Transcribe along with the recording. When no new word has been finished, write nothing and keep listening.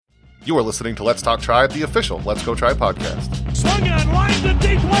You are listening to Let's Talk Tribe, the official Let's Go Tribe podcast. Swung on, line to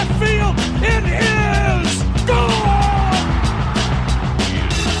deep left field. It is gone!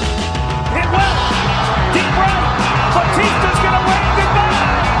 Hit well, deep right. Batista's going to wave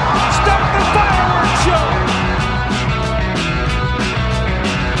goodbye. Start the fireworks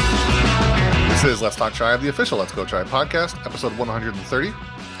show. This is Let's Talk Tribe, the official Let's Go Tribe podcast, episode 130.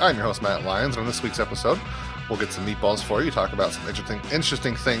 I'm your host, Matt Lyons, and on this week's episode, we'll get some meatballs for you, talk about some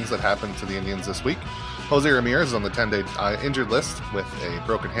interesting things that happened to the Indians this week. Jose Ramirez is on the 10-day injured list with a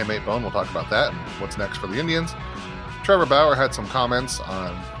broken hamate bone. We'll talk about that and what's next for the Indians. Trevor Bauer had some comments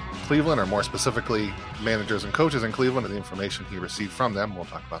on Cleveland, or more specifically, managers and coaches in Cleveland and the information he received from them. We'll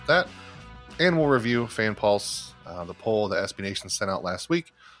talk about that. And we'll review Fan Pulse, the poll that SB Nation sent out last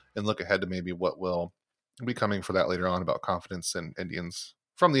week, and look ahead to maybe what will be coming for that later on about confidence in Indians,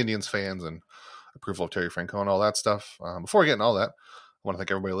 from the Indians fans, and approval of Terry Francona and all that stuff. Before we get into all that, I want to thank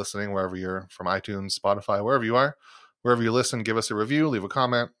everybody listening, wherever you're from, iTunes, Spotify, wherever you are. Wherever you listen, give us a review, leave a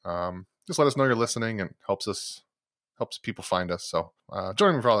comment. Just let us know you're listening, and helps people find us. So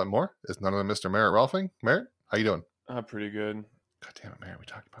joining me for all that and more is none other than Mr. Merritt Rolfing. Merritt, how you doing? Pretty good. God damn it, Merritt, we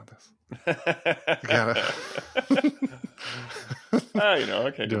talked about this. You gotta...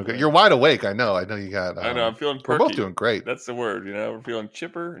 Okay. Doing good. You're wide awake, I know you got... I know, I'm feeling perky. We're both doing great. That's the word, we're feeling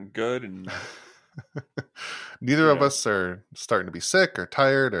chipper and good, and... Neither of us are starting to be sick or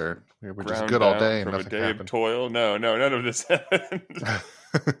tired, or we're just good all day and from nothing a day happened. of toil. No, none of this happened.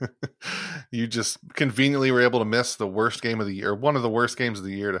 You just conveniently were able to miss the worst game of the year, one of the worst games of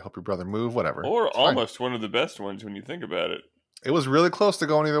the year, to help your brother move, whatever. Or it's almost fine. one of the best ones when you think about it. It was really close to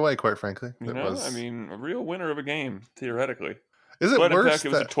going either way, quite frankly. A real winner of a game, theoretically. Is it but worse? In fact, it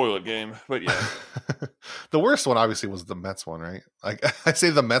was a toilet game, but yeah. The worst one, obviously, was the Mets one, right? Like, I say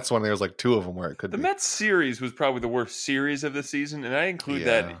the Mets one, there was like two of them where it could be. The Mets series was probably the worst series of the season, and I include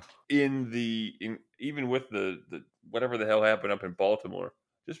that in even with the whatever the hell happened up in Baltimore,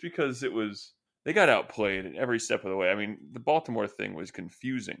 just because they got outplayed at every step of the way. I mean, the Baltimore thing was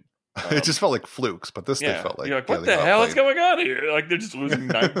confusing. It just felt like flukes, but this day felt like... You're like, what the hell is going on here? Like, they're just losing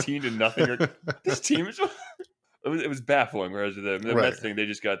 19-0. This team is... It was baffling. Whereas the Mets thing, they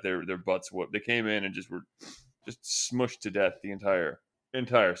just got their butts whooped. They came in and were smushed to death the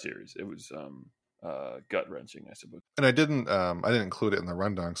entire series. It was gut wrenching, I suppose. And I didn't include it in the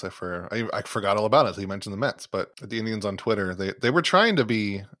rundown because I forgot all about it until you mentioned the Mets. But the Indians on Twitter, they were trying to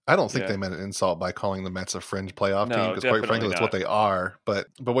be. I don't think they meant an insult by calling the Mets a fringe playoff team, because quite frankly, that's what they are. But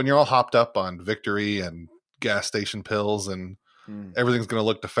when you're all hopped up on victory and gas station pills and everything's going to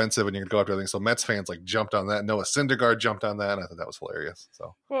look defensive and you're going to go after everything. So Mets fans jumped on that. Noah Syndergaard jumped on that, and I thought that was hilarious.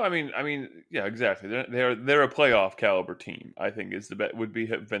 So well, I mean, yeah, exactly. They're a playoff caliber team. I think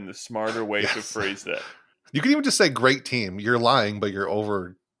have been the smarter way to phrase that. You can even just say great team. You're lying, but you're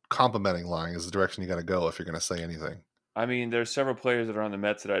over complimenting lying is the direction you got to go if you're going to say anything. I mean, there's several players that are on the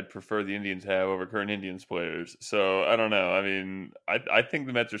Mets that I'd prefer the Indians have over current Indians players. So I don't know. I mean, I think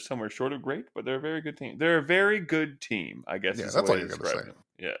the Mets are somewhere short of great, but they're a very good team. They're a very good team, I guess. Yeah, that's all you're going to say. Them.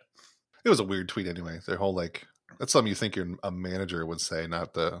 Yeah. It was a weird tweet anyway. Their whole that's something you think a manager would say,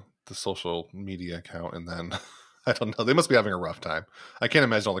 not the social media account. And then I don't know. They must be having a rough time. I can't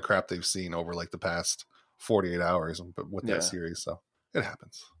imagine all the crap they've seen over the past 48 hours with that series. So it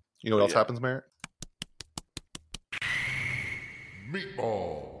happens. You know what else happens, Merritt?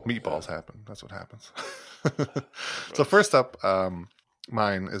 Meatballs happen. That's what happens. So first up,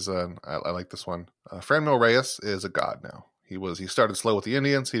 mine is I like this one. Franmil Reyes is a god now. He started slow with the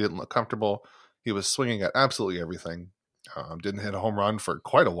Indians. He didn't look comfortable. He was swinging at absolutely everything. Didn't hit a home run for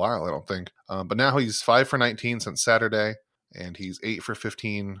quite a while, I don't think. But now he's 5 for 19 since Saturday, and he's 8 for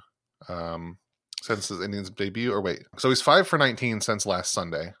 15 since his Indians debut. So he's 5 for 19 since last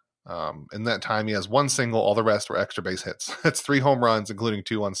Sunday. In that time, he has one single. All the rest were extra base hits. That's 3 home runs, including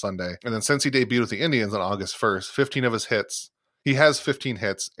 2 on Sunday. And then since he debuted with the Indians on August 1st, 15 of his hits, he has 15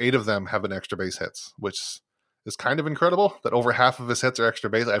 hits. 8 of them have been extra base hits, which is kind of incredible that over half of his hits are extra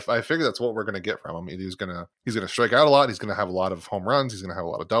base. I figure that's what we're going to get from him. He's going to strike out a lot. He's going to have a lot of home runs. He's going to have a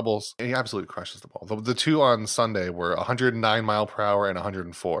lot of doubles. And he absolutely crushes the ball. The 2 on Sunday were 109 mile per hour and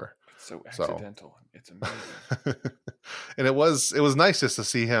 104. So accidental. It's amazing. And it was nice just to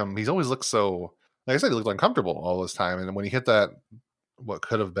see him. He's always looked so, like I said, he looked uncomfortable all this time. And when he hit that, what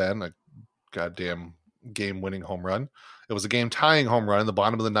could have been a goddamn game-winning home run, it was a game-tying home run in the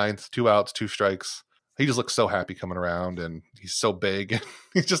bottom of the 9th, 2 outs, 2 strikes. He just looks so happy coming around, and he's so big.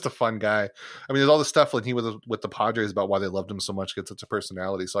 He's just a fun guy. I mean, there's all this stuff when he was with the Padres about why they loved him so much, gets such a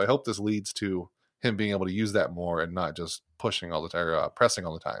personality. So I hope this leads to him being able to use that more and not just pushing all the time, or pressing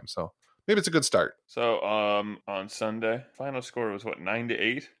all the time. So maybe it's a good start. So on Sunday, final score was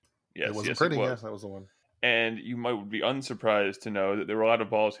 9-8. Yes, it wasn't yes, pretty. it was. Yes, that was the one. And you might be unsurprised to know that there were a lot of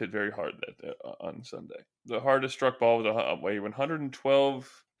balls hit very hard on Sunday. The hardest struck ball was a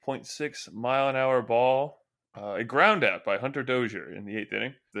 112.6 mile an hour ball. A ground out by Hunter Dozier in the 8th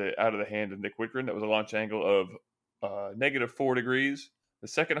inning, out of the hand of Nick Whitgren. That was a launch angle of -4 degrees. The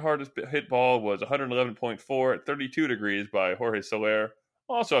second hardest hit ball was 111.4 at 32 degrees by Jorge Soler.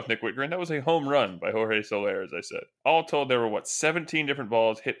 Also off Nick Whitgren. That was a home run by Jorge Soler, as I said. All told, there were, 17 different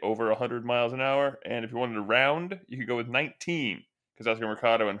balls hit over 100 miles an hour. And if you wanted to round, you could go with 19, because Oscar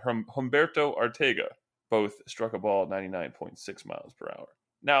Mercado and Humberto Arteaga both struck a ball at 99.6 miles per hour.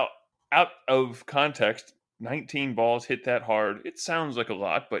 Now, out of context, 19 balls hit that hard. It sounds like a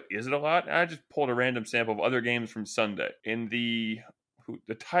lot, but is it a lot? I just pulled a random sample of other games from Sunday. In the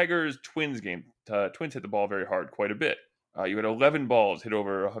Tigers-Twins game, Twins hit the ball very hard quite a bit. You had 11 balls hit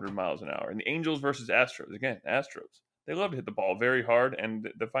over 100 miles an hour. And the Angels versus Astros, again, Astros, they love to hit the ball very hard,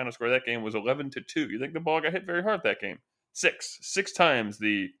 and the final score of that game was 11-2. You think the ball got hit very hard that game? Six times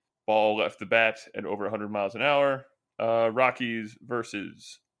the ball left the bat at over 100 miles an hour. Rockies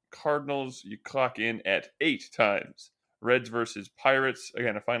versus Cardinals, you clock in at 8 times. Reds versus Pirates,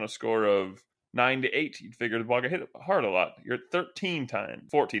 again, a final score of 9-8. You'd figure the ball got hit hard a lot. You're at 13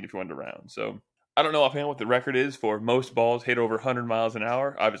 times, 14 if you wanted to round. So I don't know offhand what the record is for most balls hit over 100 miles an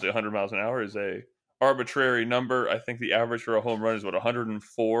hour. Obviously, 100 miles an hour is a arbitrary number. I think the average for a home run is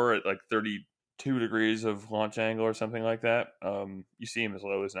 104 at 32 degrees of launch angle or something like that. You see him as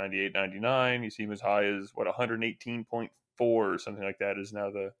low as 98, 99. You see him as high as 118.4 or something like that is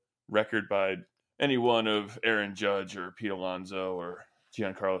now the record by any one of Aaron Judge or Pete Alonso or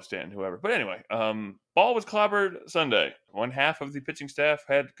Giancarlo Stanton, whoever. But anyway, ball was clobbered Sunday. One half of the pitching staff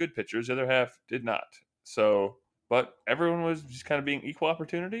had good pitchers. The other half did not. But everyone was just kind of being equal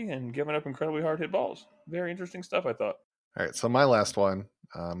opportunity and giving up incredibly hard hit balls. Very interesting stuff, I thought. All right, so my last one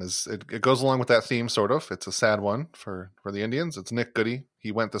is it goes along with that theme, sort of. It's a sad one for the Indians. It's Nick Goody.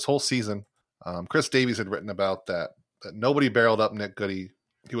 He went this whole season. Chris Davies had written about that nobody barreled up Nick Goody.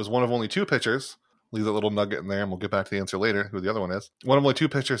 He was one of only 2 pitchers. Leave that little nugget in there, and we'll get back to the answer later, who the other one is. One of only 2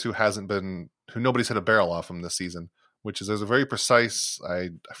 pitchers who nobody's hit a barrel off him this season, which is there's a very precise,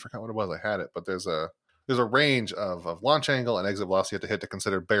 I forgot what it was, I had it, but there's a range of launch angle and exit velocity you have to hit to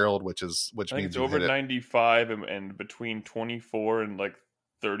consider barreled, which means it's over 95 and between 24 and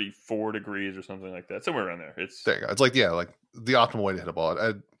 34 degrees or something like that, somewhere around there. There you go. It's like the optimal way to hit a ball.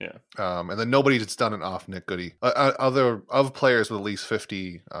 And then nobody that's done it off Nick Goody. Other of players with at least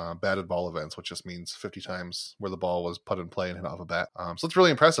 50 batted ball events, which just means 50 times where the ball was put in play and hit off a bat. So it's really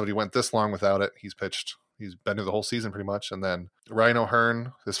impressive. He went this long without it. He's been through the whole season pretty much. And then Ryan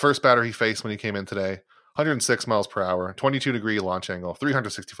O'Hearn, his first batter he faced when he came in today, 106 miles per hour, 22 degree launch angle,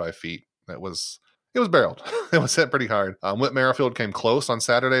 365 feet. It was barreled. It was hit pretty hard. Whit Merrifield came close on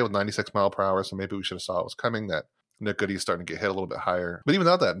Saturday with 96 mile per hour, so maybe we should have saw it was coming, that Nick Goody's starting to get hit a little bit higher. But even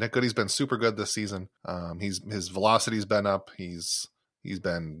without that, Nick Goody's been super good this season. His velocity's been up. He's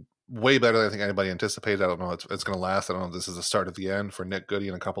been way better than I think anybody anticipated. I don't know if it's going to last. I don't know if this is the start of the end for Nick Goody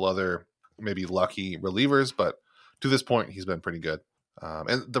and a couple other maybe lucky relievers, but to this point, he's been pretty good.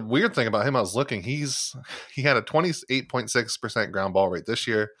 And the weird thing about him, I was looking, he had a 28.6% ground ball rate this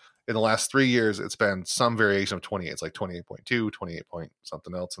year. In the last 3 years, it's been some variation of 28. It's like 28.2, 28 point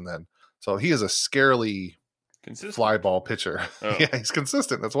something else. And then, so he is a scarily consistent fly ball pitcher. Oh. Yeah, he's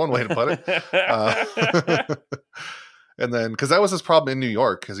consistent. That's one way to put it. And then, because that was his problem in New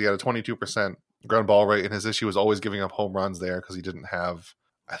York, because he had a 22% ground ball rate, and his issue was always giving up home runs there because he didn't have,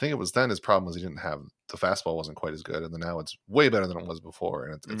 I think it was then his problem was he didn't have, the fastball wasn't quite as good. And then now it's way better than it was before,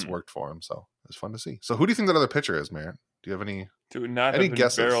 and it's worked for him. So it's fun to see. So who do you think that other pitcher is, Merritt? Do you have any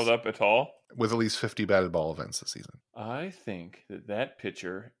guesses? Barreled up at all? With at least 50 batted ball events this season. I think that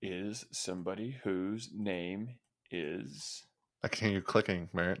pitcher is somebody whose name is... I can hear you clicking,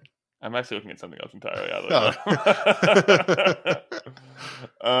 Merritt. I'm actually looking at something else entirely.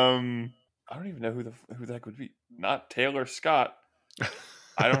 I don't even know who that could be. Not Taylor Scott.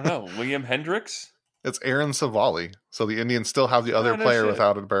 I don't know. Liam Hendricks? It's Aaron Savali. So the Indians still have the other player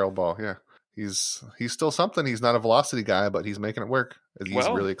without a barrel ball. Yeah. He's still something. He's not a velocity guy, but he's making it work. He's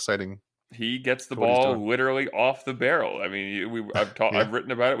really exciting. He gets the ball literally off the barrel. I mean, I've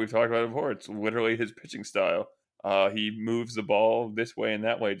written about it. We've talked about it before. It's literally his pitching style. He moves the ball this way and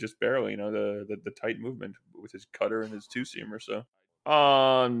that way, just barely. The tight movement with his cutter and his two-seamer. So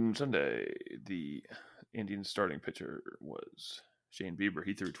on Sunday, the Indians starting pitcher was Shane Bieber.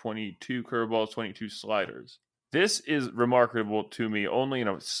 He threw 22 curveballs, 22 sliders. This is remarkable to me only in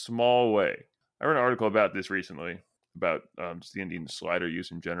a small way. I read an article about this recently, about just the Indian slider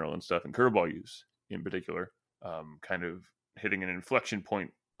use in general and stuff, and curveball use in particular, kind of hitting an inflection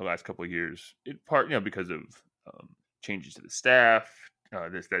point the last couple of years. Because of changes to the staff,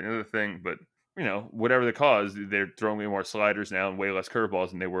 this, that, and the other thing. But whatever the cause, they're throwing way more sliders now and way less curveballs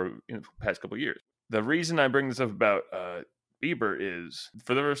than they were in the past couple of years. The reason I bring this up about Bieber is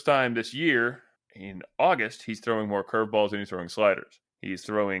for the first time this year in August, he's throwing more curveballs than he's throwing sliders. He's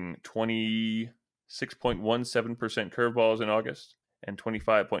throwing 26.17% curveballs in August and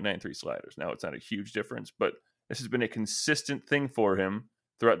 25.93 sliders. Now, it's not a huge difference, but this has been a consistent thing for him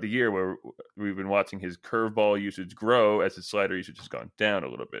throughout the year where we've been watching his curveball usage grow as his slider usage has gone down a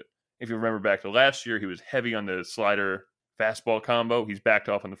little bit. If you remember back to last year, he was heavy on the slider fastball combo. He's backed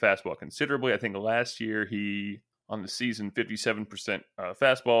off on the fastball considerably. I think last year on the season, 57%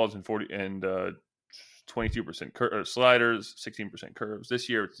 fastballs and 22% sliders, 16% curves. This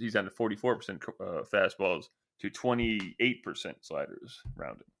year, he's down to 44% fastballs to 28% sliders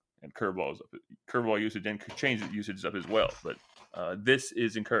rounded, and curveball usage and change usage up as well. But this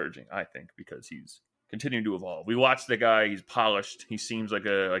is encouraging, I think, because he's continuing to evolve. We watch the guy; he's polished. He seems like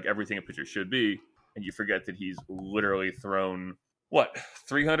everything a pitcher should be, and you forget that he's literally thrown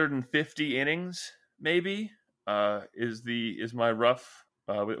 350 innings, maybe. Is my rough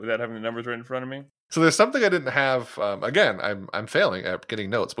without having the numbers right in front of me. So there's something I didn't have. Again, I'm failing at getting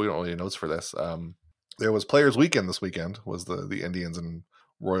notes, but we don't really need notes for this. There was Players Weekend this weekend, was the Indians and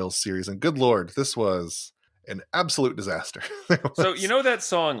Royals series, and good Lord, this was an absolute disaster. So you know that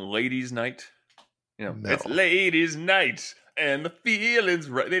song "Ladies' Night"? No. It's Ladies' Night and the feelings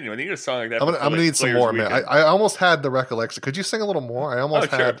right. Anyway, they need a song like that. I'm gonna need some more, man. I almost had the recollection. Could you sing a little more? I almost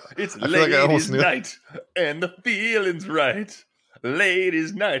had. It's Ladies' Night and the feelings right.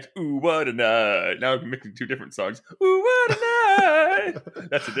 Ladies' Night, ooh, what a night. Now I'm mixing two different songs. Ooh, what a night.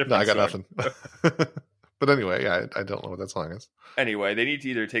 That's a different No, I got song. nothing. But anyway, yeah, I don't know what that song is. Anyway, they need to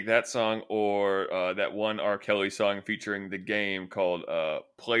either take that song or that one R. Kelly song featuring the game called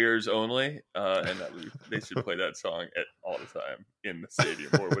Players Only. And they should play that song all the time in the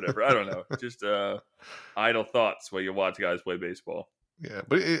stadium or whatever. I don't know. Just idle thoughts while you watch guys play baseball. Yeah,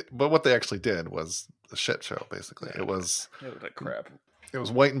 but what they actually did was a shit show, basically. Yeah, it was like crap. It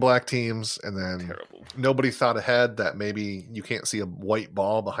was white and black teams, and then Terrible. Nobody thought ahead that maybe you can't see a white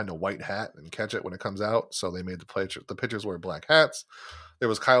ball behind a white hat and catch it when it comes out, so they made the pitchers wear black hats. There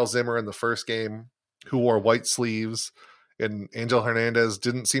was Kyle Zimmer in the first game who wore white sleeves, and Angel Hernandez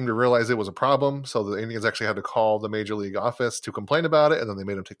didn't seem to realize it was a problem, so the Indians actually had to call the Major League office to complain about it, and then they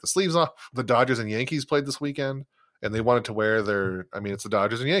made him take the sleeves off. The Dodgers and Yankees played this weekend, and they wanted to wear it's the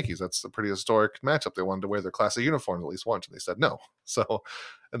Dodgers and Yankees. That's a pretty historic matchup. They wanted to wear their classic uniforms at least once, and they said no. So,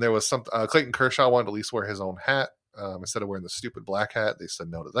 and there was Clayton Kershaw wanted to at least wear his own hat instead of wearing the stupid black hat. They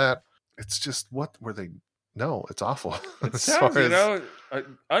said no to that. It's just, what were they? No, it's awful. It sounds,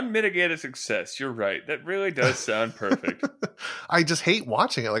 unmitigated success. You're right. That really does sound perfect. I just hate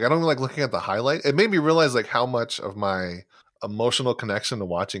watching it. Like, I don't like looking at the highlight. It made me realize like how much of my emotional connection to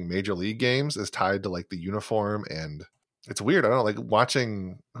watching Major League games is tied to like the uniform, and it's weird. I don't know, like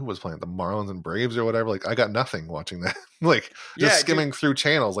watching who was playing the Marlins and Braves or whatever. Like I got nothing watching that. Like just skimming through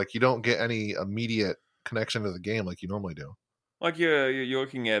channels. Like you don't get any immediate connection to the game like you normally do. Like you're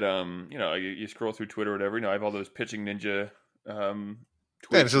looking at you scroll through Twitter or whatever. I have all those pitching ninja. Tweets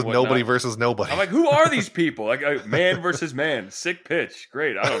it's just nobody versus nobody. I'm like, who are these people? Like man versus man, sick pitch,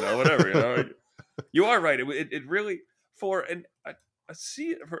 great. I don't know, whatever. You are right. It really. For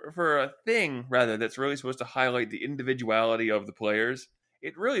for a thing rather that's really supposed to highlight the individuality of the players,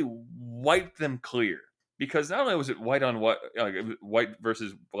 it really wiped them clear, because not only was it white on white, like it was white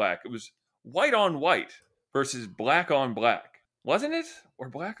versus black, it was white on white versus black on black, wasn't it? Or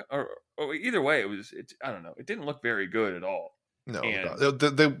black, or either way, I don't know. It didn't look very good at all. No,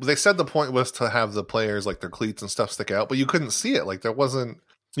 they said the point was to have the players like their cleats and stuff stick out, but you couldn't see it. Like there wasn't.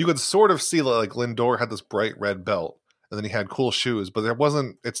 You could sort of see like Lindor had this bright red belt. And then he had cool shoes, but there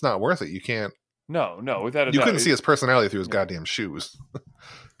wasn't. It's not worth it. You can't. No, without a doubt. You couldn't see his personality through his goddamn shoes.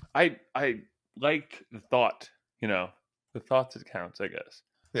 I like the thought. The thought that counts, I guess.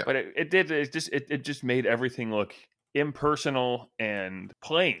 Yeah. But it just made everything look impersonal and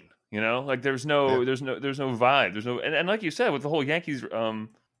plain. Like there's no vibe. There's no, and like you said with the whole Yankees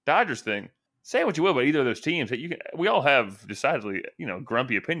Dodgers thing. Say what you will about either of those teams, we all have decidedly,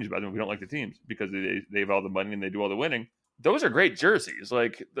 grumpy opinions about them. We don't like the teams because they have all the money and they do all the winning. Those are great jerseys.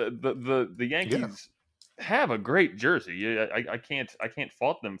 Like the Yankees have a great jersey. I can't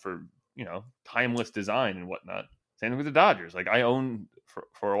fault them for timeless design and whatnot. Same thing with the Dodgers. Like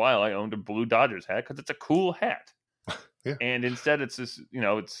for a while, I owned a blue Dodgers hat because it's a cool hat. Yeah. And instead, it's just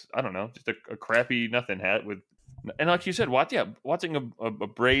it's I don't know, just a crappy nothing hat with. And like you said, watching a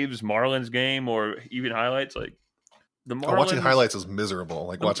Braves Marlins game or even highlights, like the Marlins, watching highlights is miserable.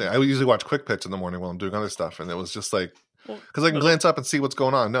 Like I usually watch Quick Pitch in the morning while I'm doing other stuff, and it was just like because I can glance up and see what's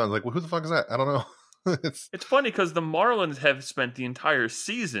going on. No, I'm like, well, who the fuck is that? I don't know. It's funny because the Marlins have spent the entire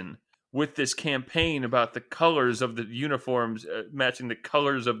season with this campaign about the colors of the uniforms matching the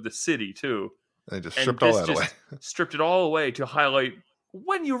colors of the city too. They just stripped all that away. Stripped it all away to highlight,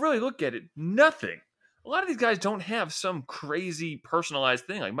 when you really look at it, nothing. A lot of these guys don't have some crazy personalized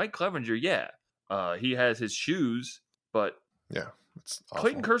thing. Like Mike Clevenger, he has his shoes, but it's awful.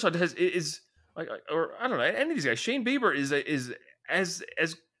 Clayton Kershaw is like, or I don't know, any of these guys. Shane Bieber is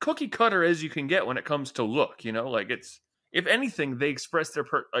as cookie cutter as you can get when it comes to look. You know, like it's, if anything, they express their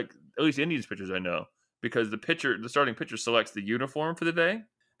like at least Indians pitchers I know, because the starting pitcher selects the uniform for the day.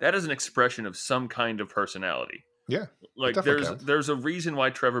 That is an expression of some kind of personality. Yeah, like there's a reason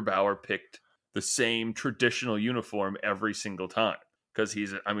why Trevor Bauer picked the same traditional uniform every single time, because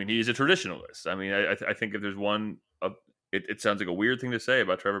he's a traditionalist. I mean, I think if there's one, it sounds like a weird thing to say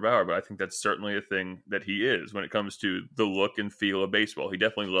about Trevor Bauer, but I think that's certainly a thing that he is when it comes to the look and feel of baseball. He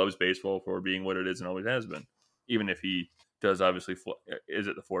definitely loves baseball for being what it is and always has been, even if he does obviously is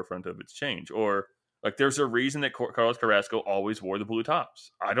at the forefront of its change. Or like there's a reason that Carlos Carrasco always wore the blue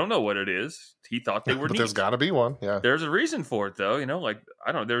tops. I don't know what it is. He thought they were but neat. There's got to be one. Yeah, there's a reason for it though. You know, like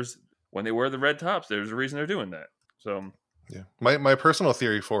I don't know. There's when they wear the red tops, there's a reason they're doing that. So yeah, my personal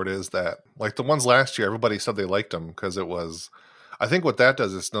theory for it is that like the ones last year, everybody said they liked them because it was. I think what that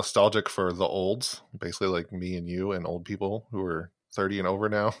does is nostalgic for the olds, basically like me and you and old people who are 30 and over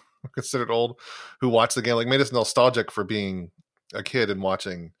now, considered old, who watch the game, like made us nostalgic for being a kid and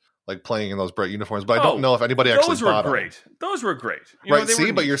watching, like playing in those bright uniforms. But I don't know if anybody actually bought them. Those were great. Right.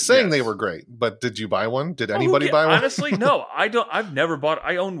 See, but you're saying they were great. But did you buy one? Did anybody buy one? Honestly, no. I don't. I've never bought.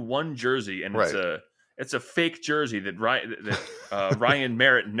 I own one jersey, and it's a fake jersey that Ryan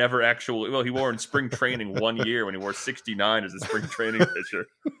Merritt never actually. Well, he wore in spring training one year when he wore 69 as a spring training pitcher.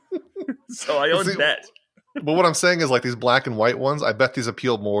 So I own that. But what I'm saying is, like these black and white ones, I bet these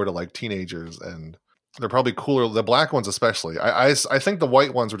appeal more to like teenagers, and they're probably cooler. The black ones, especially. I think the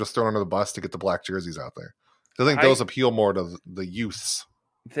white ones were just thrown under the bus to get the black jerseys out there. I think those appeal more to the youths.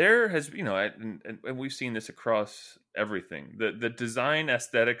 There has, and we've seen this across everything. The design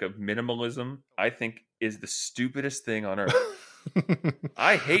aesthetic of minimalism, I think, is the stupidest thing on earth.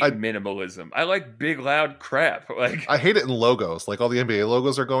 I hate minimalism. I like big, loud crap. Like I hate it in logos. Like all the NBA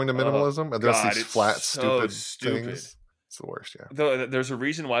logos are going to minimalism, and there's these flat, stupid things. It's the worst, yeah. Though there's a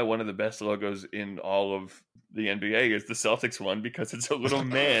reason why one of the best logos in all of the NBA is the Celtics one, because it's a little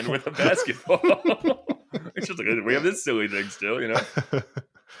man with a basketball. It's just like, we have this silly thing still, Yeah,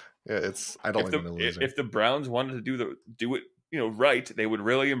 I don't like minimalism. If the Browns wanted to do it, right, they would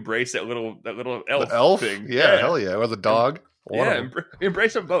really embrace that little elf thing. Yeah, hell yeah, or the dog.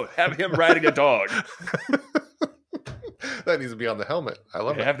 Embrace them both. Have him riding a dog. That needs to be on the helmet. I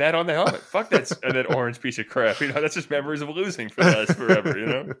love it. Have that on the helmet. Fuck that orange piece of crap. That's just memories of losing for us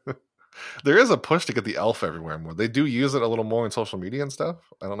forever. There is a push to get the elf everywhere more. They do use it a little more in social media and stuff.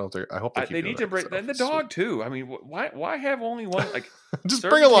 I don't know if I hope they need to bring the dog too. I mean, why have only one? Like, just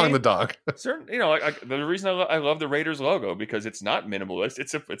bring along the dog. The reason I love the Raiders logo, because it's not minimalist.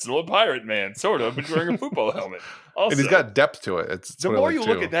 It's an old pirate man, sort of, but wearing a football helmet. Also, and he's got depth to it. The more you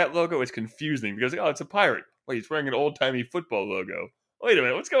look at that logo, it's confusing because it's a pirate. Wait, he's wearing an old timey football logo. Wait a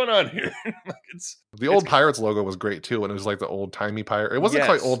minute, what's going on here? The old Pirates logo was great too, and it was like the old timey pirate. It wasn't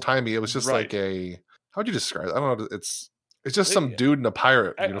quite old timey. It was just like how'd you describe it? I don't know. It's just some dude in a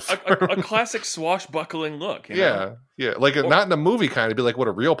pirate uniform. A classic swashbuckling look. Yeah. Like not in a movie kind. It'd be like what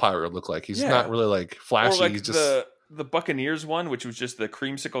a real pirate would look like. He's not really like flashy. Or like he's just the Buccaneers one, which was just the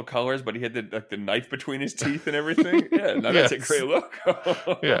creamsicle colors, but he had the knife between his teeth and everything. Yeah, that's a great look.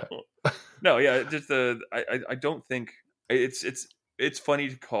 Yeah. No, yeah, just I don't think it's funny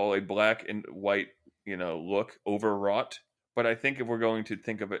to call a black and white, look overwrought, but I think if we're going to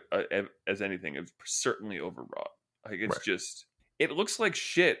think of it as anything, it's certainly overwrought. Like it's just, it looks like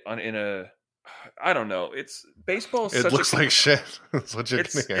shit I don't know. It's baseball. It looks like shit. That's what you're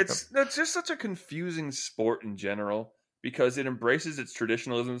getting at. It's just such a confusing sport in general, because it embraces its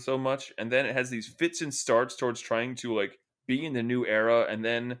traditionalism so much, and then it has these fits and starts towards trying to like be in the new era, and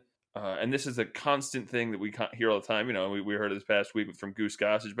then. And this is a constant thing that we hear all the time. We heard it this past week from Goose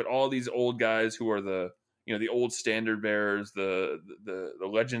Gossage, but all these old guys who are the old standard bearers, the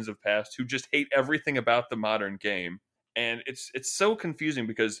legends of past, who just hate everything about the modern game. And it's so confusing,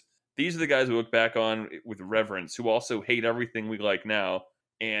 because these are the guys who look back on with reverence, who also hate everything we like now.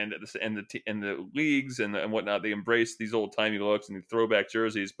 And the leagues and whatnot, they embrace these old timey looks and the throwback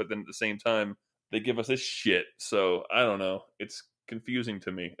jerseys, but then at the same time, they give us this shit. So I don't know. It's confusing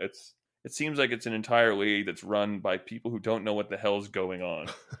to me. it seems like it's an entire league that's run by people who don't know what the hell's going on.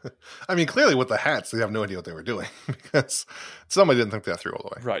 I mean, clearly with the hats, they have no idea what they were doing because somebody didn't think that through all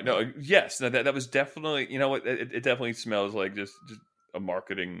the way. Right. No, yes. No, that was definitely, you know what? It definitely smells like just a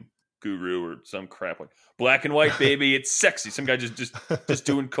marketing guru or some crap like black and white, baby. It's sexy. Some guy just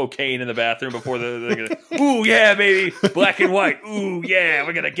doing cocaine in the bathroom before ooh, yeah, baby. Black and white. Ooh, yeah,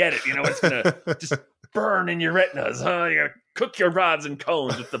 we're going to get it. You know, it's going to just burn in your retinas, huh? You got to cook your rods and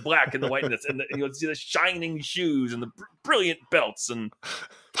cones with the black and the whiteness, and you'll see the shining shoes and the brilliant belts, and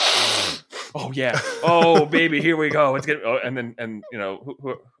oh yeah, oh baby, here we go. It's good. Oh, and then you know,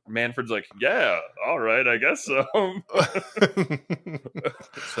 Manfred's like, yeah, all right, I guess so.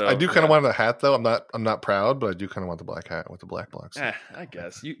 So I do kind of want the hat though. I'm not proud, but I do kind of want the black hat with the black blocks. I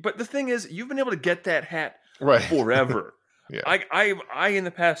guess but the thing is, you've been able to get that hat right forever. Yeah. I in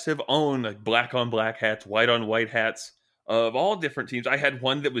the past have owned like black on black hats, white on white hats of all different teams. I had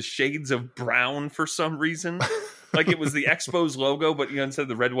one that was shades of brown for some reason. Like it was the Expos logo, but instead of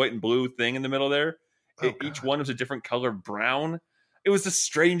the red, white, and blue thing in the middle there, each one was a different color of brown. It was the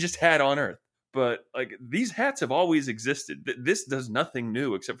strangest hat on earth. But like these hats have always existed. This does nothing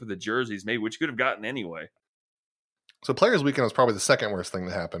new except for the jerseys made, which you could have gotten anyway. So Players Weekend was probably the second worst thing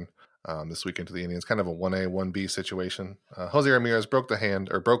to happen this weekend to the Indians. Kind of a 1A, 1B situation. Jose Ramirez broke the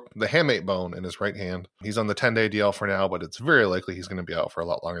hamate bone in his right hand. He's on the 10-day DL for now, but it's very likely he's going to be out for a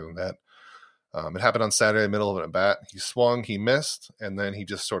lot longer than that. It happened on Saturday, middle of an at-bat. He swung, he missed, and then he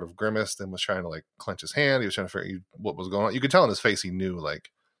just sort of grimaced and was trying to like clench his hand. He was trying to figure out what was going on. You could tell in his face he knew like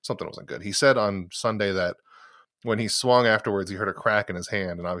something wasn't good. He said on Sunday that when he swung afterwards, he heard a crack in his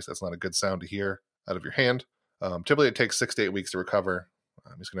hand, and obviously that's not a good sound to hear out of your hand. Typically it takes 6 to 8 weeks to recover.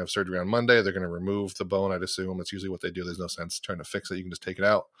 He's going to have surgery on Monday. They're going to remove the bone, I'd assume. That's usually what they do. There's no sense trying to fix it. You can just take it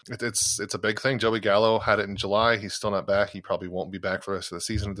out. It's a big thing. Joey Gallo had it in July. He's still not back. He probably won't be back for the rest of the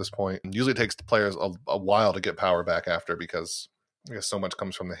season at this point. And usually it takes the players a while to get power back after because I guess so much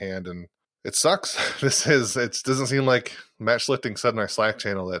comes from the hand, and it sucks. It doesn't seem like Matt Schlichting said in our Slack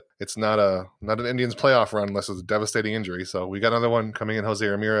channel that it's not an Indians playoff run unless it's a devastating injury. So we got another one coming in. Jose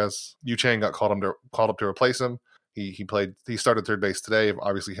Ramirez. Yu Chang got called up to replace him. He started third base today.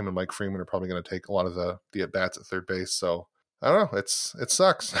 Obviously him and Mike Freeman are probably going to take a lot of the at bats at third base. So I don't know. It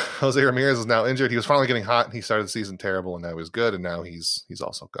sucks. Jose Ramirez is now injured. He was finally getting hot. He started the season terrible, and now he's good, and now he's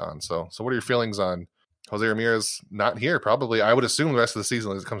also gone. So what are your feelings on Jose Ramirez not here? Probably, I would assume the rest of the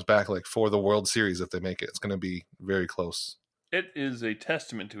season it comes back like for the World Series if they make it. It's going to be very close. It is a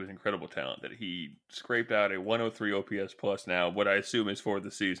testament to his incredible talent that he scraped out a 103 OPS plus now, what I assume is for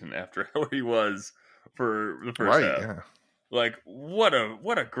the season after where he was for the first half. Yeah. Like what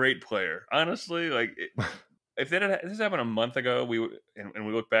a great player. Honestly, like if this happened a month ago, we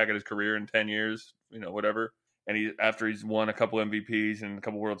look back at his career in 10 years, whatever, and after he's won a couple MVPs and a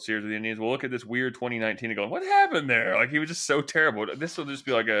couple World Series with the Indians, we'll look at this weird 2019 and go, what happened there? Like he was just so terrible. This will just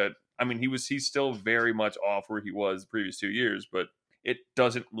be like he's still very much off where he was the previous 2 years, but it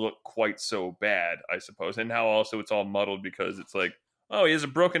doesn't look quite so bad, I suppose. And now also it's all muddled because it's like, oh, he has a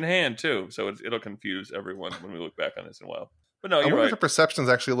broken hand too, so it'll confuse everyone when we look back on this in a while. But no, you're right. The perception is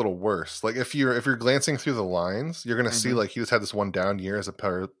actually a little worse. Like if you're glancing through the lines, you're going to see like he just had this one down year as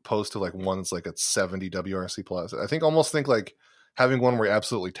opposed to like one that's like at 70 WRC plus. I almost think like having one where he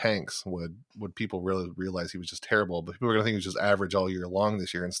absolutely tanks would people really realize he was just terrible. But people are going to think he was just average all year long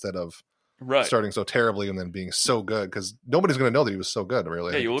this year instead of starting so terribly and then being so good, because nobody's going to know that he was so good.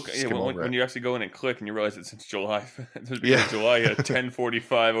 Really, yeah. You look when you actually go in and click and you realize that since July, July, he had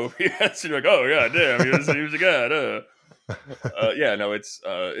 1045 OPS. And you're like, oh yeah, damn, he was a god. Yeah, no,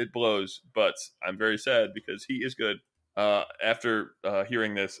 it blows, but I'm very sad because he is good. After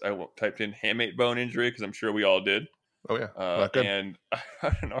hearing this, I typed in hamate bone injury because I'm sure we all did. Oh yeah, and I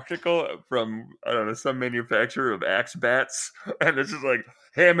got an article from some manufacturer of axe bats, and it's just like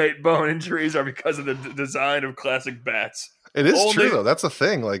hamate bone injuries are because of the design of classic bats. It is true though. That's a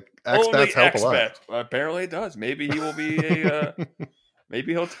thing. Like axe bats help a lot. Apparently, it does. Maybe he will be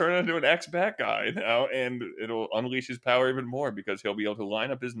maybe he'll turn into an X-Bat guy now, and it'll unleash his power even more because he'll be able to line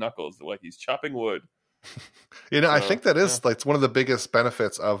up his knuckles like he's chopping wood. I think that is like one of the biggest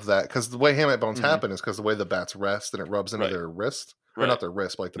benefits of that, because the way hamate bones happen is because the way the bats rest and it rubs into their wrist, or not their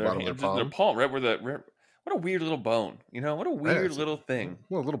wrist, but like the bottom of their palm. Their palm, right where what a weird little bone, what a weird little thing.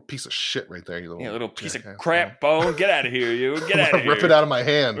 What a little piece of shit right there, you little piece of crap bone. Get out of here, you! Get out of here! Rip it out of my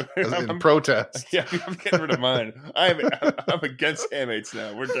hand in protest. Yeah, I'm getting rid of mine. I'm against hamates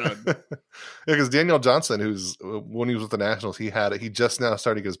now. We're done. Yeah, because Daniel Johnson, when he was with the Nationals, he just now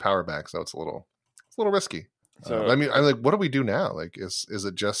started to get his power back, so it's a little risky. So I'm like, what do we do now? Like, is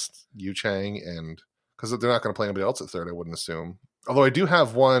it just Yu Chang, and because they're not going to play anybody else at third, I wouldn't assume. Although I do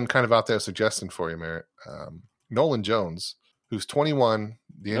have one kind of out there suggestion for you, Merritt. Nolan Jones, who's 21.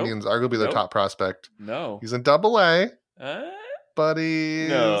 The Indians, arguably their top prospect. No. He's in Double-A. But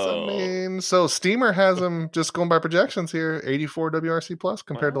No. so Steamer has him, just going by projections here, 84 WRC plus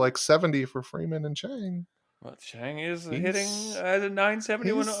compared to like 70 for Freeman and Chang. Well, Chang is hitting at a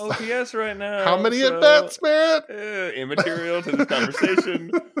 971 OPS right now. How many at bats, Merritt? Immaterial to this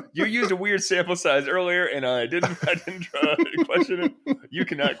conversation. You used a weird sample size earlier, and I didn't question it. You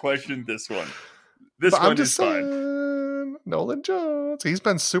cannot question this one. This one is fine. Nolan Jones, he's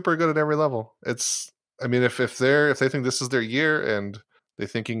been super good at every level. I mean, if they think this is their year and they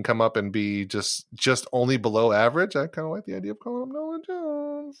think he can come up and be just only below average, I kind of like the idea of calling him Nolan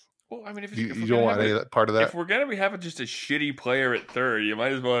Jones. Well, I mean, if you don't want any part of that. If we're gonna be having just a shitty player at third, you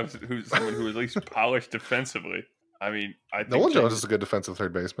might as well have someone who at least polished defensively. I mean, I think Nolan Jones is a good defensive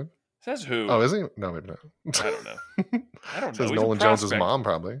third baseman. Says who? Oh, is he? No, maybe not. I don't know. Says Nolan Jones' mom,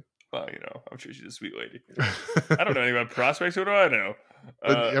 probably. Well, I'm sure she's a sweet lady. I don't know anything about prospects. What do I know?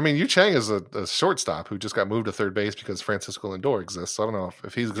 I mean, Yu Chang is a shortstop who just got moved to third base because Francisco Lindor exists. So I don't know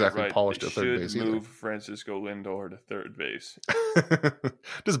if he's exactly polished at third base either. Move Francisco Lindor to third base.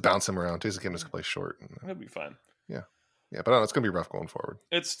 Just bounce him around. Jason Kim just play short. That'll be fine. Yeah, but I don't know, it's gonna be rough going forward.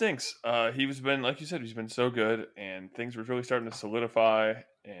 It stinks. He's been, like you said, he's been so good, and things were really starting to solidify.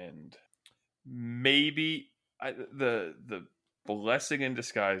 And maybe the blessing in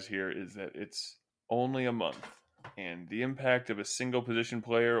disguise here is that it's only a month. And the impact of a single position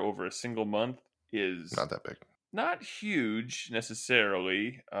player over a single month is not that big. Not huge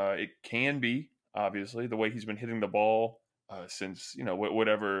necessarily. It can be, obviously, the way he's been hitting the ball since,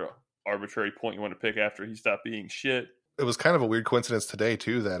 whatever arbitrary point you want to pick after he stopped being shit. It was kind of a weird coincidence today,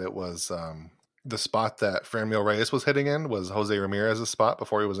 too, that it was the spot that Franmil Reyes was hitting in was Jose Ramirez's spot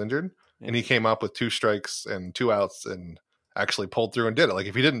before he was injured. Yeah. And he came up with 2 strikes and 2 outs and actually pulled through and did it. Like,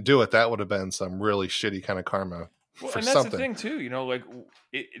 if he didn't do it, that would have been some really shitty kind of karma. Well, and that's the thing too,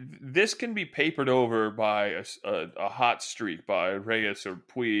 this can be papered over by a hot streak by Reyes or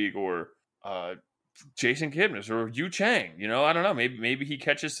Puig or Jason Kipnis or Yu Chang. I don't know. Maybe he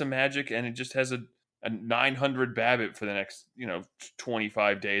catches some magic and it just has a 900 BABIP for the next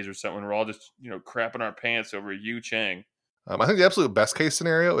 25 days or something. We're all just crapping our pants over Yu Chang. I think the absolute best case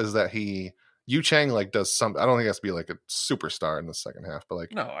scenario is that Yu Chang does some. I don't think he has to be like a superstar in the second half, but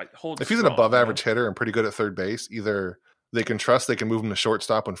if he's an above average hitter and pretty good at third base, either they can trust they can move him to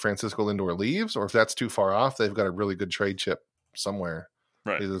shortstop when Francisco Lindor leaves, or if that's too far off, they've got a really good trade chip somewhere,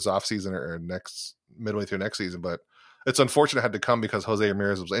 right? Either this off season or midway through next season. But it's unfortunate it had to come because Jose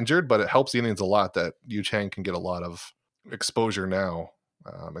Ramirez was injured, but it helps the Indians a lot that Yu Chang can get a lot of exposure now.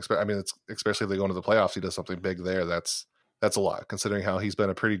 It's especially if they go into the playoffs, he does something big there. That's a lot, considering how he's been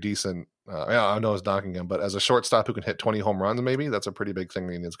a pretty decent. I know it's knocking him, but as a shortstop who can hit 20 home runs, maybe that's a pretty big thing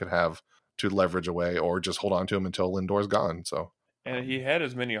the Indians could have to leverage away, or just hold on to him until Lindor's gone. So, and he had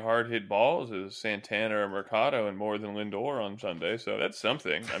as many hard hit balls as Santana or Mercado, and more than Lindor on Sunday. So that's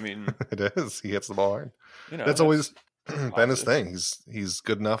something. I mean, it is. He hits the ball hard. That's always been his thing. He's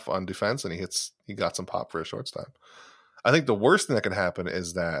good enough on defense, and he got some pop for a shortstop. I think the worst thing that could happen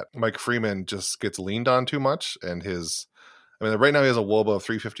is that Mike Freeman just gets leaned on too much, and right now he has a WOBA of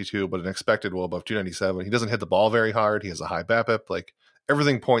 352, but an expected WOBA of 297. He doesn't hit the ball very hard. He has a high BABIP.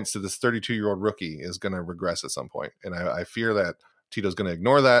 Everything points to this 32-year-old rookie is going to regress at some point. And I fear that Tito's going to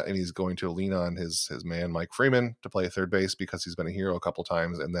ignore that, and he's going to lean on his man, Mike Freeman, to play third base because he's been a hero a couple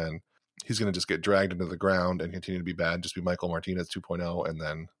times. And then he's going to just get dragged into the ground and continue to be bad, just be Michael Martinez 2.0, and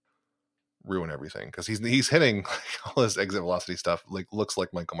then ruin everything. Because he's hitting all his exit velocity stuff, looks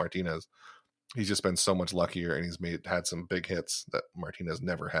like Michael Martinez. He's just been so much luckier, and he's had some big hits that Martinez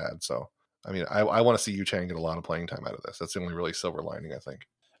never had. So, I want to see Yu Chang get a lot of playing time out of this. That's the only really silver lining, I think.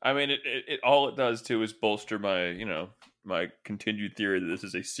 It all it does too is bolster my, my continued theory that this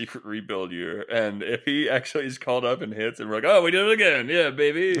is a secret rebuild year. And if he actually is called up and hits, and we're like, oh, we did it again, yeah,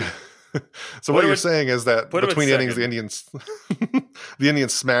 baby. So what you're saying is that between innings, the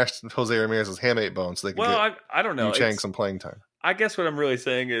Indians smashed Jose Ramirez's hamate bone, so they could get I don't know, Yu Chang some playing time. I guess what I'm really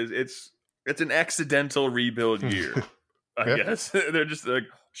saying is it's an accidental rebuild year. I guess they're just like,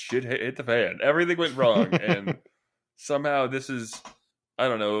 shit hit the fan. Everything went wrong, and somehow this is, I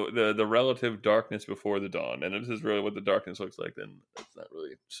don't know, the relative darkness before the dawn. And if this is really what the darkness looks like, then it's not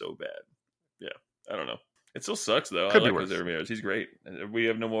really so bad. Yeah, I don't know. It still sucks though. I like Jose Ramirez. He's great. We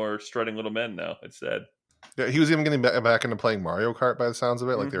have no more strutting little men now. It's sad. Yeah, he was even getting back into playing Mario Kart by the sounds of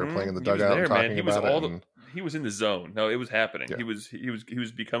it. They were playing in the dugout and talking about it. He was in the zone. No, it was happening. Yeah. He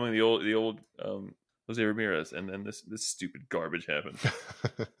was becoming the old Jose Ramirez, and then this stupid garbage happened.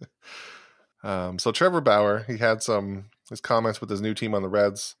 So Trevor Bauer, he had some his comments with his new team on the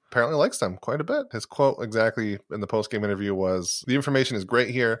Reds. Apparently likes them quite a bit. His quote exactly in the post-game interview was, "The information is great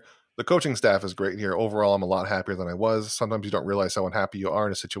here. The coaching staff is great here. Overall, I'm a lot happier than I was. Sometimes you don't realize how unhappy you are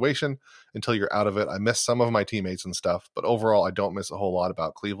in a situation until you're out of it. I miss some of my teammates and stuff, but overall, I don't miss a whole lot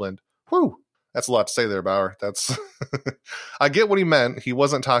about Cleveland." Whew. That's a lot to say there, Bauer. That's I get what he meant. He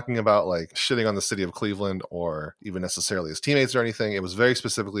wasn't talking about like shitting on the city of Cleveland or even necessarily his teammates or anything. It was very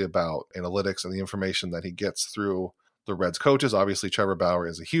specifically about analytics and the information that he gets through the Reds coaches. Obviously, Trevor Bauer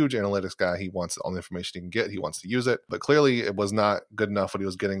is a huge analytics guy. He wants all the information he can get. He wants to use it. But clearly, it was not good enough what he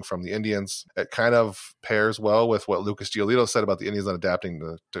was getting from the Indians. It kind of pairs well with what Lucas Giolito said about the Indians not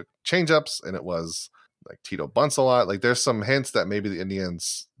adapting to change-ups, and it was like Tito bunts a lot. Like there's some hints that maybe the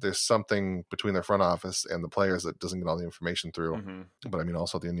Indians, there's something between their front office and the players that doesn't get all the information through. Mm-hmm. But I mean,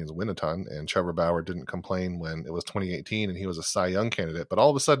 also the Indians win a ton, and Trevor Bauer didn't complain when it was 2018 and he was a Cy Young candidate. But all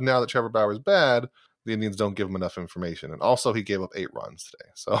of a sudden now that Trevor Bauer is bad, the Indians don't give him enough information. And also he gave up 8 runs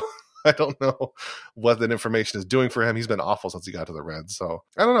today. So I don't know what that information is doing for him. He's been awful since he got to the Reds. So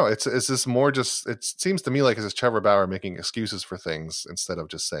I don't know. It's just more just, it seems to me like it's just Trevor Bauer making excuses for things instead of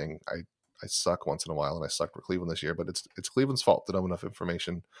just saying, I suck once in a while, and I sucked for Cleveland this year, but it's Cleveland's fault that I don't have enough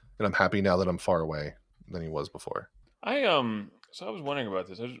information, and I'm happy now that I'm far away than he was before. So I was wondering about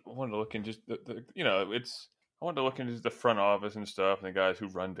this. I just wanted to look in just I wanted to look into the front office and stuff, and the guys who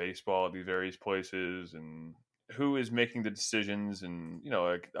run baseball at these various places, and who is making the decisions, and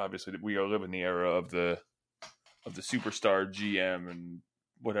like obviously we are living the era of the superstar GM and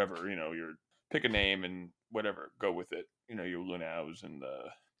whatever. You pick a name and whatever, go with it. Your Lunaus and the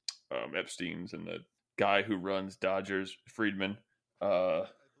Epstein's and the guy who runs Dodgers, Friedman.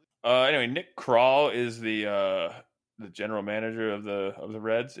 Anyway, Nick Krall is the general manager of the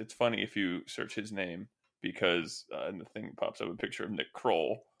Reds. It's funny if you search his name because in the thing pops up a picture of Nick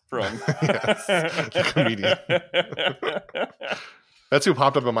Kroll from the comedian. That's who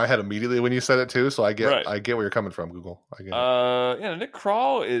popped up in my head immediately when you said it too. So I get where you're coming from, Google. I get it. Nick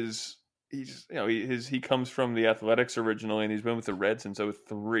Krall is. He comes from the Athletics originally, and he's been with the Reds since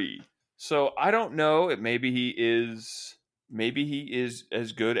 2003. So I don't know. Maybe he is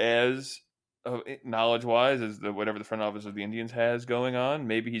as good as knowledge-wise as whatever the front office of the Indians has going on.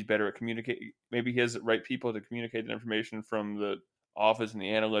 Maybe he's better at communicating. Maybe he has the right people to communicate the information from the office and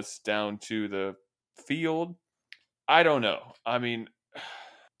the analysts down to the field. I don't know. I mean,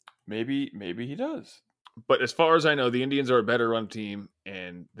 maybe he does. But as far as I know, the Indians are a better run team,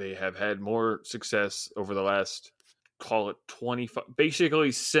 and they have had more success over the last, call it 25,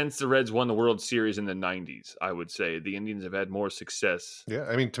 basically since the Reds won the World Series in the 90s, I would say. The Indians have had more success. Yeah,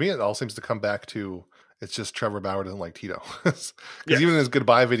 I mean, to me, it all seems to come back to it's just Trevor Bauer doesn't like Tito. Because even in his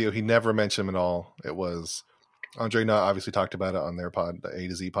goodbye video, he never mentioned him at all. It was Andre Nutt obviously talked about it on their pod, the A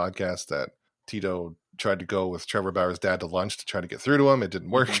to Z podcast, that Tito tried to go with Trevor Bauer's dad to lunch to try to get through to him. It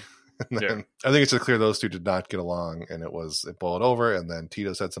didn't work. Mm-hmm. And then I think it's just clear those two did not get along, and it boiled over. And then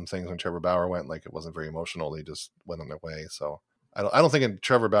Tito said some things when Trevor Bauer went, like it wasn't very emotional. They just went on their way. So I don't think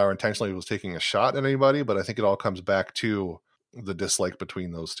Trevor Bauer intentionally was taking a shot at anybody, but I think it all comes back to the dislike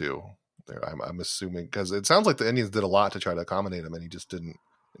between those two. I'm assuming because it sounds like the Indians did a lot to try to accommodate him, and he just didn't.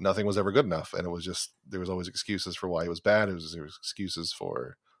 Nothing was ever good enough, and it was just there was always excuses for why he was bad. There was excuses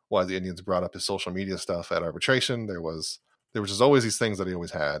for why the Indians brought up his social media stuff at arbitration. There was just always these things that he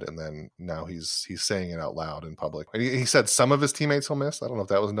always had, and then now he's saying it out loud in public. And he said some of his teammates he'll miss. I don't know if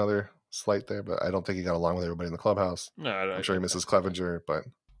that was another slight there, but I don't think he got along with everybody in the clubhouse. No, I'm sure he misses Clevenger, but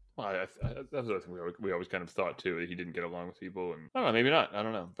that's the other thing we always kind of thought too, that he didn't get along with people, and I don't know, maybe not. I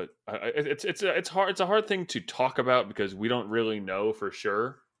don't know, but it's hard. It's a hard thing to talk about because we don't really know for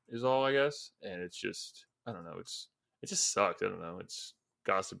sure. Is all, I guess, and it's just I don't know. It just sucked. I don't know. It's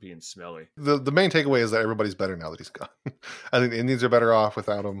gossipy and smelly. The main takeaway is that everybody's better now that he's gone. I think the Indians are better off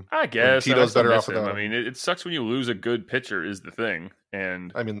without him. I guess Tito's better off without him. I mean, it sucks when you lose a good pitcher is the thing.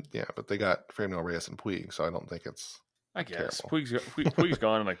 And I mean, yeah, but they got Franmil Reyes and Puig, so I don't think it's terrible. Puig's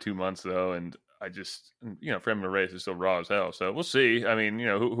gone in like 2 months though, and I just Franmil Reyes is still raw as hell. So we'll see. I mean,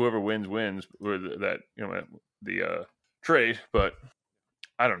 whoever wins with that the trade, but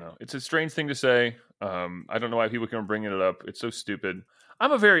I don't know. It's a strange thing to say. I don't know why people keep bringing it up. It's so stupid.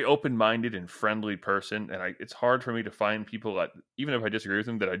 I'm a very open-minded and friendly person, and it's hard for me to find people that, even if I disagree with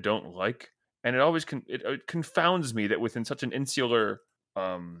them, that I don't like. And it always it confounds me that within such an insular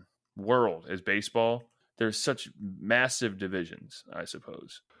world as baseball, there's such massive divisions, I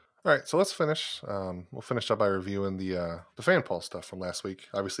suppose. All right, so let's finish. We'll finish up by reviewing the fan poll stuff from last week.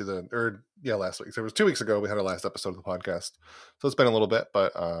 Obviously, last week. So it was 2 weeks ago. We had our last episode of the podcast, so it's been a little bit.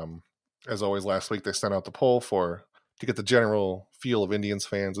 But as always, last week they sent out the poll to get the general feel of Indians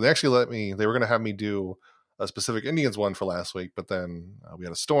fans. And they actually they were going to have me do a specific Indians one for last week, but then we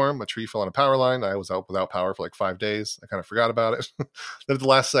had a storm, a tree fell on a power line. I was out without power for like 5 days. I kind of forgot about it. Then at the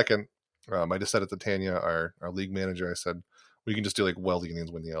last second, I just said it to Tanya, our league manager, I said, we can just do like, well, the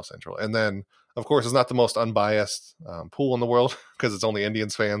Indians win the AL Central. And then, of course, it's not the most unbiased pool in the world because it's only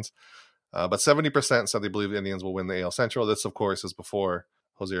Indians fans. But 70% said they believe the Indians will win the AL Central. This, of course, is before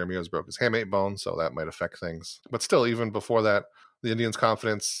Jose Ramirez broke his hamate bone, so that might affect things. But still, even before that, the Indians'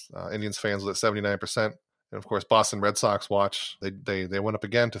 confidence, Indians fans was at 79%. And, of course, Boston Red Sox watch, they went up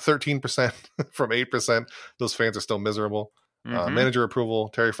again to 13% from 8%. Those fans are still miserable. Manager approval,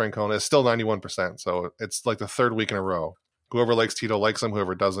 Terry Francona is still 91%. So it's like the third week in a row. Whoever likes Tito likes him.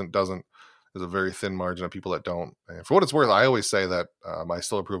 Whoever doesn't. There's a very thin margin of people that don't. And for what it's worth, I always say that I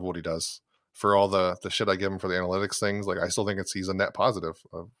still approve of what he does. For all the shit I give him for the analytics things, like I still think he's a net positive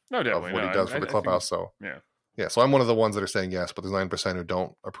of what he does for the clubhouse. So so I'm one of the ones that are saying yes, but there's 9% who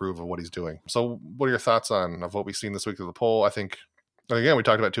don't approve of what he's doing. So what are your thoughts on what we've seen this week through the poll? I think, again, we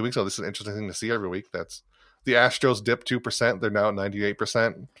talked about 2 weeks ago. This is an interesting thing to see every week. That's the Astros dipped 2%. They're now at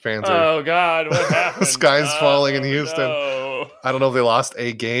 98%. Fans are, oh God, what happened? The sky's falling in Houston. No. I don't know if they lost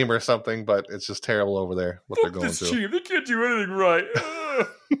a game or something, but it's just terrible over there what they're going through. Team. They can't do anything right.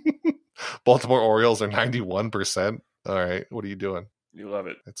 Baltimore Orioles are 91%. All right, what are you doing? You love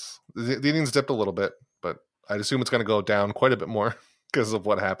it. It's the Indians dipped a little bit, but I'd assume it's going to go down quite a bit more because of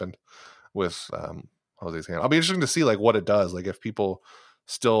what happened with Jose's hand. I'll be interested to see like what it does, like if people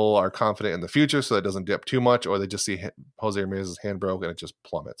still are confident in the future so that it doesn't dip too much, or they just see Jose Ramirez's hand broke and it just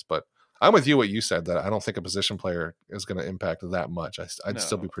plummets. But I'm with you what you said, that I don't think a position player is going to impact that much. I'd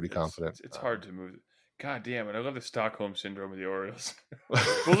still be pretty confident. It's hard to move. God damn it. I love the Stockholm syndrome of the Orioles.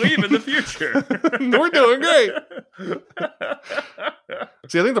 Believe in the future. We're doing great.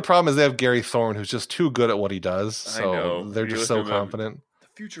 See, I think the problem is they have Gary Thorne, who's just too good at what he does. So they're just so confident. The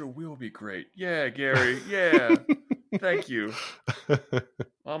future will be great. Yeah, Gary. Yeah. Thank you.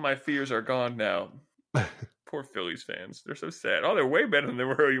 All my fears are gone now. Poor Phillies fans. They're so sad. Oh, they're way better than they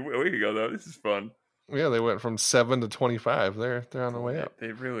were a week ago, though. This is fun. Yeah, they went from 7 to 25. They're on the way up.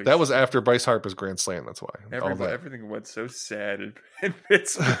 They really. That was after Bryce Harper's grand slam. That's why. Everything went so sad in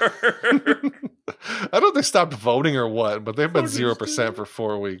Pittsburgh. I don't know if they stopped voting or what, but they've been 0% for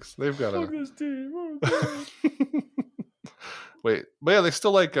 4 weeks. They've got to. This team. Oh, wait, but yeah, they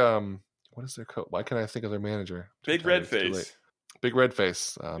still like what is their coach? Why can't I think of their manager? Big Red Face. Big Red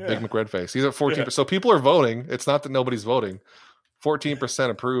Face. Big McRedface. He's at 14%. So people are voting. It's not that nobody's voting.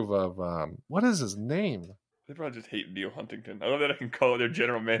 14% approve of what is his name? They probably just hate Neil Huntington. I don't know that I can call it their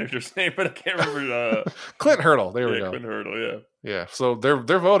general manager's name, but I can't remember. Clint Hurdle. There we go. Clint Hurdle. Yeah. So they're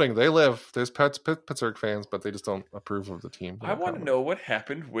voting. They live. There's Pittsburgh fans, but they just don't approve of the team. I want to know what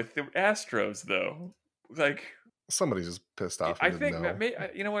happened with the Astros, though. Like somebody's just pissed off. I think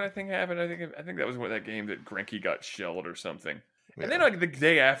you know what I think happened. I think that was that game that Greinke got shelled or something. Yeah. And then like the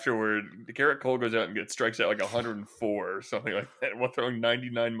day afterward, Garrett Cole goes out and strikes out like 104 or something like that while throwing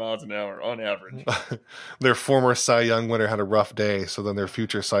 99 miles an hour on average. Their former Cy Young winner had a rough day, so then their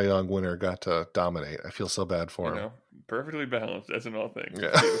future Cy Young winner got to dominate. I feel so bad for him. Perfectly balanced, as in all things.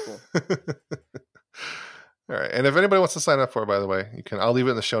 Yeah. Beautiful. All right. And if anybody wants to sign up for it, by the way, I'll leave it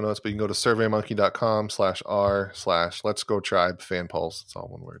in the show notes, but you can go to surveymonkey.com/r/let's-go-tribe fan polls. It's all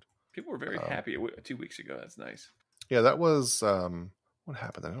one word. People were very happy 2 weeks ago. That's nice. Yeah, that was what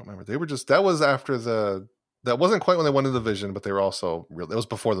happened. I don't remember. That was after that wasn't quite when they won the division, but they were also it was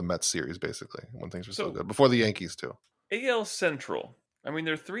before the Mets series, basically, when things were so good. Before the Yankees too. AL Central. I mean,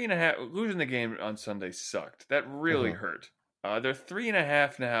 they're 3.5. Losing the game on Sunday sucked. That really hurt. They're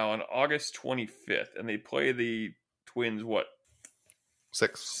 3.5 now on August 25th, and they play the Twins, what?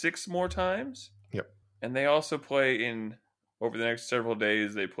 6 more times? Yep. And they also play over the next several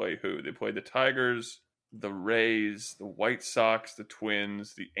days, they play who? They play the Tigers, the Rays, the White Sox, the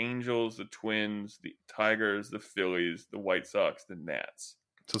Twins, the Angels, the Twins, the Tigers, the Phillies, the White Sox, the Nats.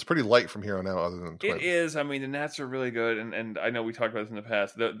 So it's pretty light from here on out other than the Twins. It is. I mean, the Nats are really good, and I know we talked about this in the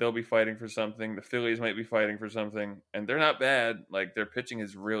past. They'll be fighting for something. The Phillies might be fighting for something, and they're not bad. Like, their pitching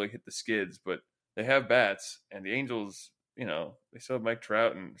has really hit the skids, but they have bats, and the Angels, they still have Mike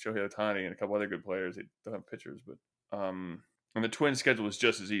Trout and Shohei Ohtani and a couple other good players. They don't have pitchers, but and the Twins' schedule is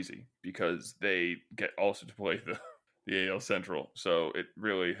just as easy because they get also to play the AL Central, so it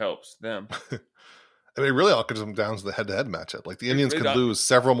really helps them. I mean, it really all comes down to the head-to-head matchup. Like, the Indians could lose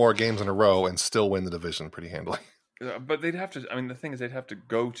several more games in a row and still win the division pretty handily. But they'd have to, I mean, the thing is they'd have to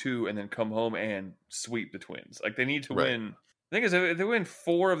go to and then come home and sweep the Twins. Like, they need to win. The thing is, if they win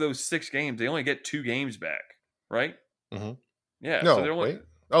 4 of those 6 games, they only get 2 games back, right? Mm-hmm. Yeah. No, so wait.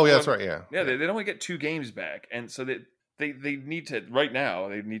 Oh, yeah, that's right, yeah. Yeah, they'd only get 2 games back. And so they they need to right now.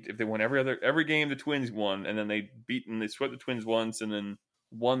 They need if they won every game the Twins won, and then they swept the Twins once, and then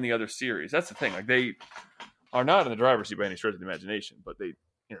won the other series. That's the thing. Like they are not in the driver's seat by any stretch of the imagination, but they.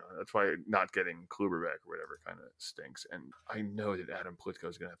 That's why not getting Kluber back or whatever kind of stinks. And I know that Adam Plitko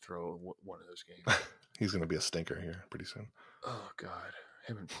is going to throw one of those games. He's going to be a stinker here pretty soon. Oh, God.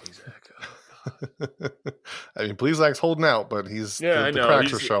 Him and Plesac. Oh, I mean, Plesac's holding out, but the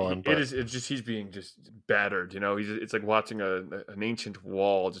cracks are showing. But... It's just he's being just battered. It's like watching an ancient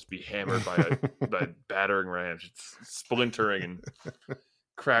wall just be hammered by a battering ram. It's splintering and...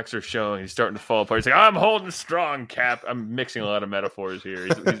 cracks are showing. He's starting to fall apart. He's like, I'm holding strong, Cap. I'm mixing a lot of metaphors here.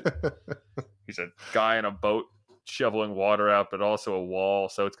 He's a guy in a boat shoveling water out, but also a wall,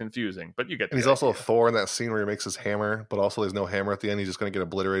 so it's confusing. But you get. And he's also a Thor in that scene where he makes his hammer, but also there's no hammer at the end. He's just going to get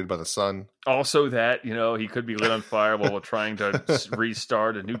obliterated by the sun. Also, that he could be lit on fire while we're trying to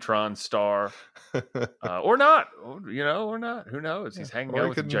restart a neutron star, or not. Or not. Who knows? He's hanging out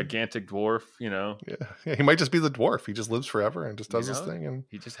with a gigantic dwarf. Yeah. He might just be the dwarf. He just lives forever and just does his thing, and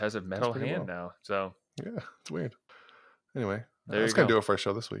he just has a metal hand now. So yeah, it's weird. Anyway, that's going to do it for our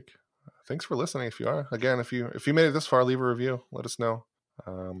show this week. Thanks for listening. If you are, again, if you made it this far, leave a review. Let us know.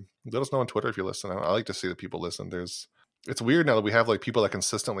 Let us know on Twitter if you listen. I like to see that people listen. It's weird now that we have like people that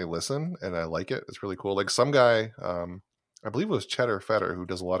consistently listen, and I like it. It's really cool. Like some guy, I believe it was Cheddar Fetter, who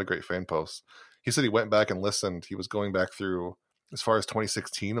does a lot of great fan posts. He said he went back and listened. He was going back through as far as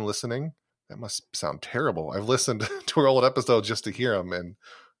 2016 and listening. That must sound terrible. I've listened to our old episodes just to hear them, and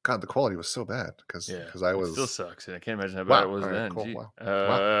God, the quality was so bad because I was. It still sucks, and I can't imagine how bad it was then. Cool.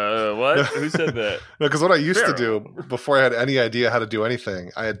 Wow. What? Who said that? No, because what I used to do before I had any idea how to do anything,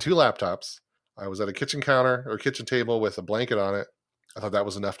 I had 2 laptops. I was at a kitchen counter or kitchen table with a blanket on it. I thought that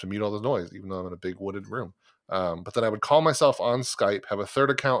was enough to mute all the noise, even though I'm in a big wooded room. But then I would call myself on Skype, have a third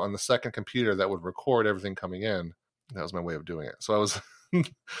account on the second computer that would record everything coming in. That was my way of doing it. So I was,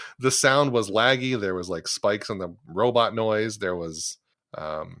 the sound was laggy. There was like spikes in the robot noise. There was,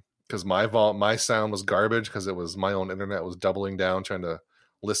 because my sound was garbage because it was my own internet was doubling down trying to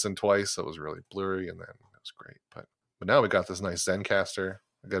listen twice. So it was really blurry, and then it was great. But now we got this nice Zencaster.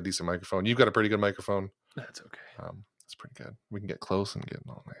 I got a decent microphone. You've got a pretty good microphone. That's okay. It's pretty good. We can get close and get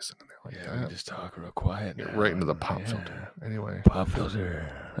all nice in there like that. We can just talk real quiet. Get right into the pop filter. Anyway, pop filter.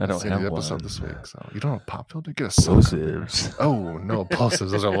 I don't have the one. Episode this week. So you don't have a pop filter? Get a plosives. Oh no,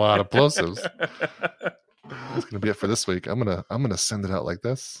 plosives. Those are a lot of plosives. That's gonna be it for this week. I'm gonna send it out like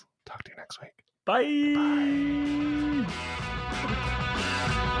this. Talk to you next week. Bye.